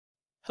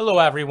Hello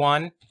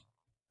everyone,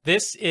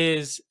 this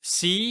is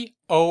coadb.com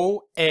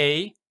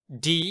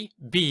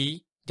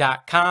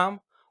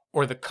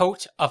or the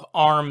Coat of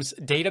Arms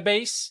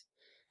database,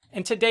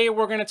 and today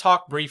we're going to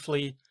talk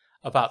briefly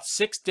about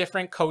 6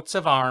 different coats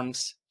of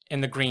arms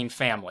in the Green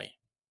family.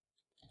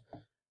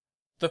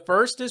 The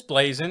first is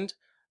blazoned,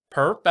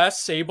 per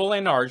fess, sable,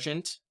 and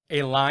argent,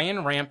 a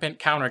lion rampant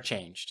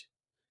counterchanged.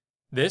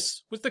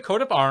 This was the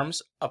coat of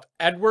arms of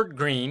Edward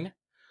Green,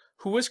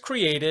 who was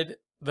created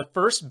the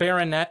first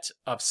Baronet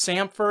of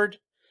Sampford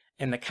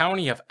in the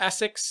County of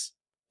Essex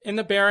in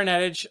the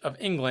Baronetage of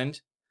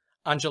England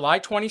on July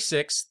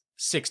 26,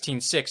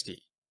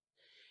 1660.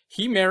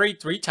 He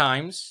married 3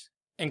 times,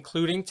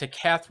 including to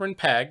Catherine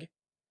Pegge,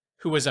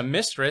 who was a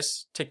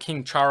mistress to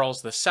King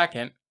Charles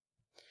II,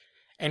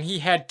 and he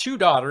had 2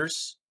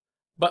 daughters,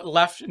 but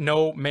left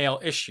no male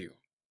issue.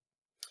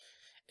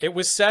 It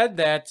was said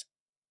that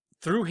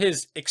through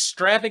his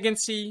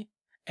extravagancy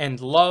and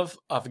love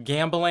of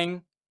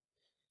gambling,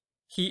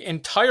 he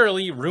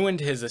entirely ruined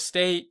his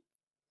estate,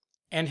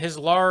 and his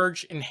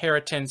large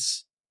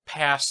inheritance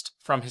passed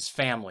from his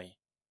family.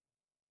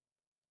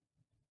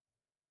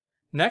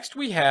 Next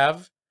we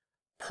have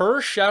per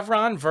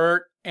chevron,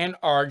 vert, and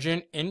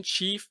argent in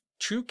chief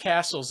 2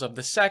 castles of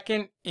the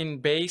second, in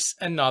base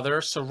another,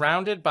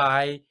 surrounded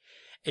by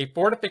a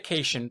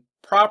fortification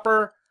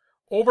proper,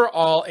 over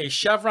all a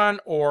chevron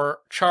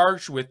or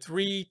charged with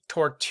 3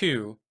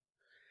 torteaux.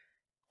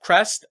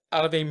 Crest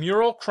out of a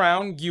mural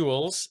crown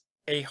gules,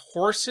 a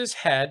horse's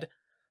head,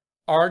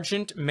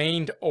 argent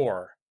maned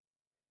or.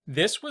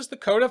 This was the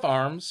coat of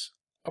arms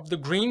of the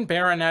Green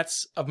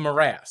Baronets of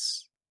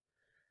Marass.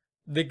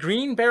 The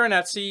Green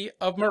Baronetcy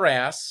of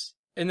Marass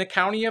in the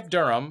County of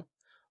Durham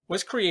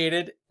was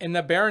created in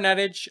the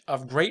Baronetage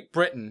of Great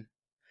Britain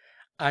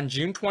on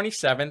June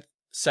 27,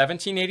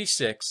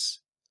 1786,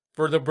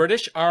 for the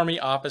British Army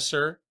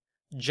officer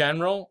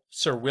General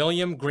Sir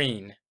William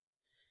Green.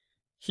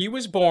 He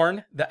was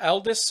born the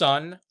eldest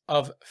son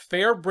of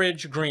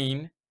Fairbridge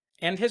Green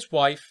and his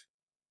wife,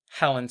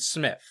 Helen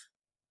Smith.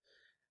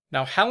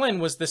 Now, Helen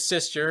was the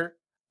sister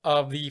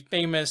of the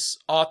famous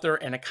author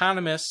and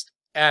economist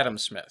Adam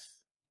Smith.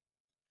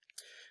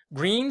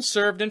 Green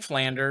served in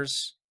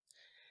Flanders,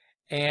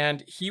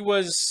 and he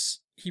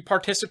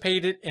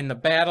participated in the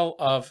Battle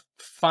of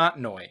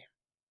Fontenoy.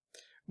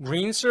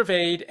 Green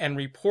surveyed and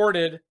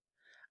reported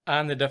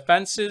on the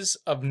defenses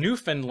of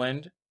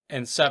Newfoundland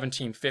in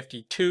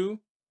 1752.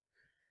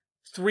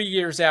 3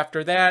 years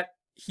after that,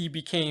 he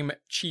became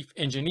chief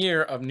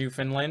engineer of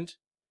Newfoundland.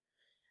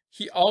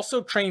 He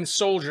also trained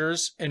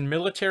soldiers in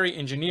military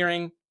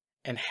engineering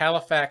in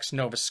Halifax,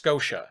 Nova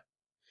Scotia.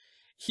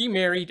 He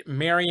married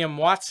Miriam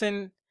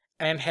Watson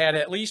and had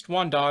at least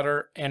 1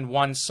 daughter and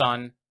 1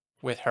 son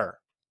with her.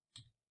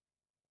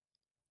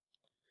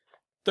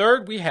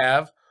 Third, we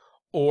have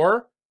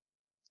or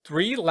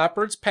 3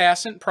 leopards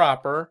passant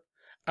proper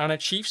on a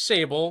chief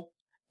sable,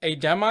 a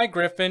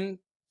demi-griffin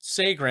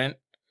sagrant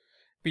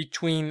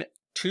between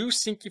 2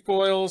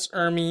 cinquefoils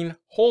ermine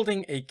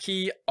holding a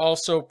key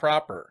also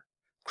proper.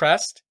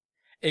 Crest,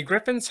 a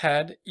griffin's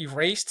head,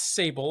 erased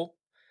sable,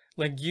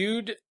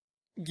 legued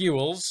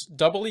gules,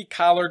 doubly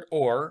collared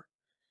or.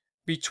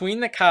 Between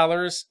the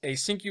collars, a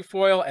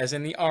cinquefoil as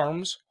in the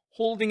arms,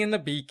 holding in the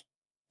beak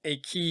a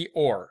key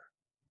or.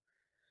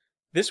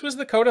 This was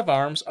the coat of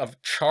arms of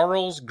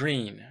Charles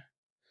Green.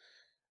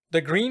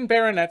 The Green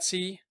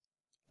Baronetcy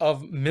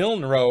of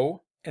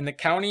Milnrow in the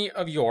County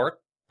of York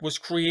was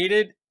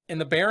created in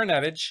the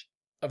Baronetage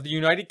of the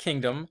United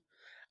Kingdom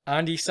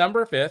on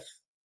December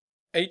 5th,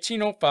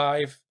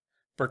 1805,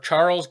 for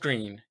Charles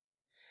Green,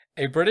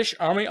 a British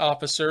Army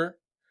officer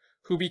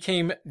who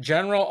became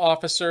General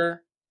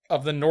Officer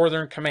of the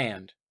Northern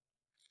Command.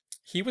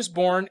 He was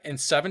born in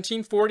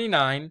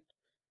 1749,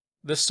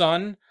 the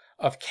son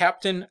of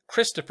Captain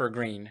Christopher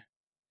Green.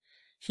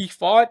 He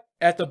fought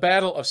at the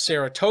Battle of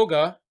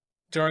Saratoga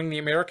during the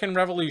American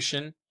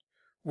Revolution,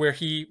 where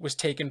he was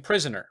taken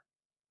prisoner.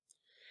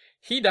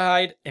 He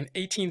died in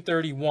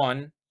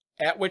 1831,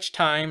 at which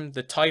time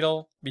the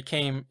title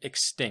became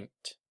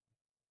extinct.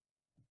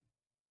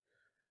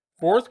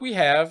 Fourth, we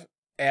have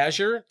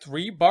azure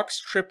 3 bucks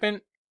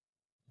trippant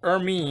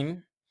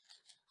ermine,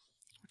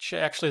 which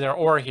actually they're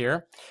or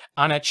here,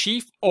 on a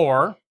chief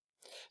or,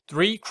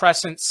 3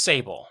 crescent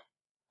sable.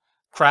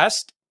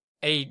 Crest,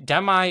 a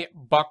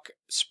demi-buck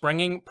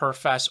springing per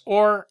fess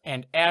or,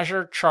 and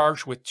azure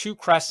charged with 2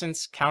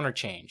 crescents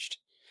counterchanged.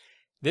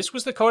 This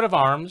was the coat of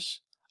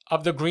arms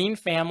of the Green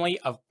family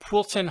of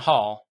Poulton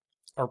Hall,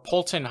 or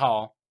Poulton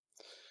Hall.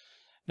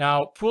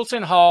 Now,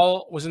 Poulton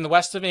Hall was in the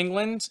west of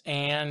England,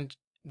 and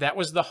that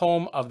was the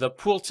home of the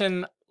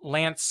Poulton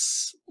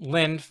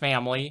Lance-Lynn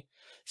family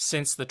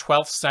since the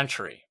 12th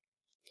century.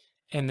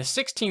 In the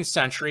 16th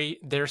century,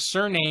 their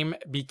surname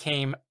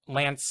became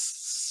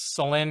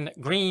Lance-Lynn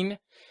Green,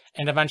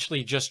 and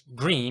eventually just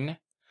Green,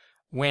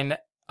 when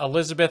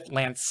Elizabeth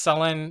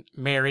Lance-Lynn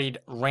married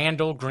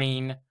Randall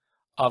Green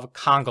of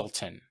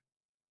Congleton.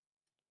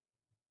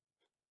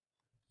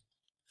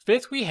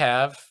 Fifth, we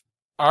have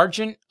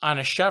argent on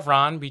a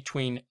chevron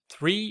between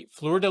 3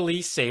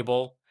 fleur-de-lis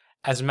sable,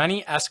 as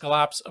many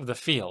escallops of the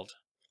field.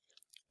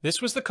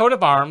 This was the coat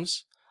of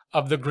arms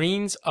of the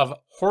Greens of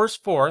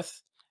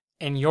Horsforth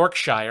in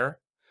Yorkshire,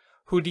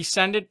 who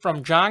descended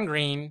from John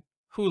Green,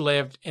 who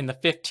lived in the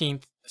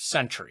 15th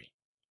century.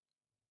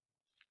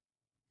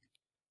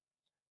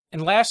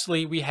 And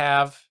lastly, we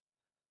have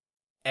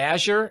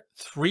azure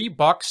 3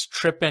 bucks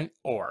trippant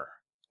or,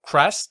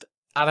 crest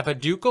out of a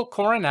ducal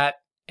coronet,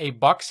 a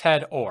buck's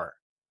head or.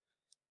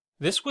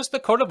 This was the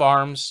coat of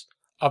arms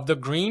of the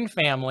Green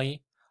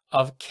family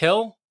of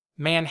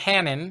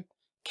Kilmanhannon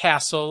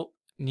Castle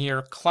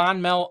near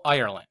Clonmel,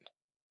 Ireland.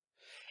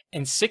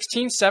 In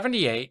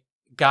 1678,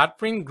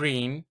 Godfrey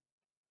Green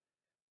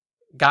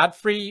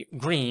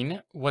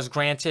was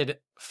granted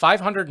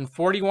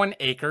 541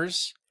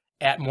 acres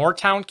at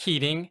Moortown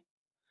Keating,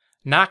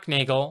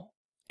 Knocknagle,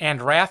 and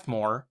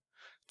Rathmore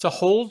to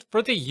hold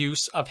for the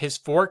use of his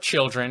 4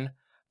 children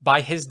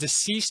by his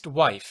deceased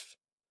wife,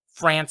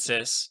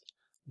 Frances,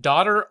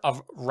 daughter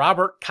of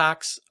Robert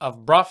Cox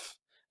of Bruff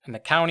in the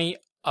county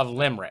of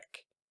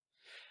Limerick.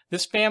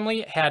 This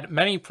family had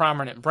many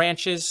prominent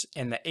branches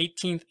in the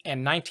 18th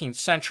and 19th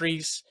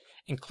centuries,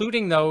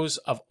 including those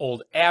of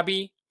Old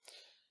Abbey,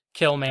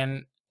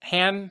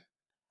 Kilmanhan,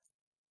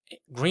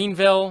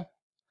 Greenville,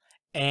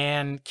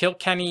 and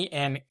Kilkenny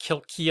and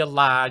Kilkea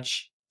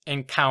Lodge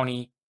in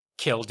County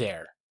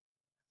Kildare.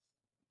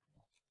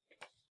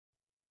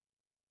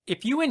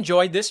 If you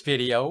enjoyed this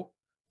video,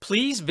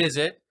 please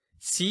visit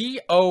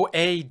coadb.com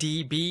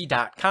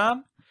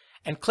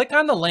and click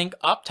on the link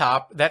up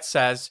top that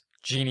says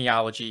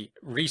Genealogy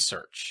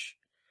Research.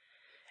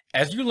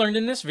 As you learned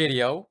in this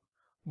video,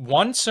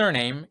 one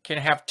surname can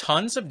have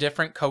tons of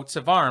different coats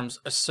of arms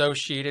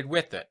associated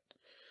with it.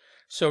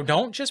 So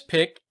don't just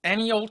pick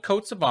any old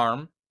coats of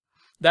arms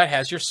that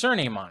has your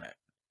surname on it.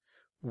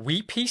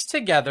 We piece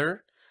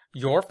together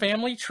your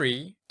family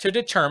tree to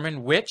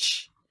determine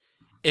which,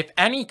 if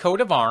any, coat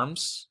of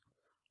arms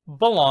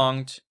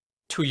belonged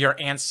to your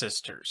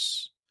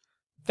ancestors.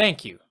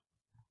 Thank you.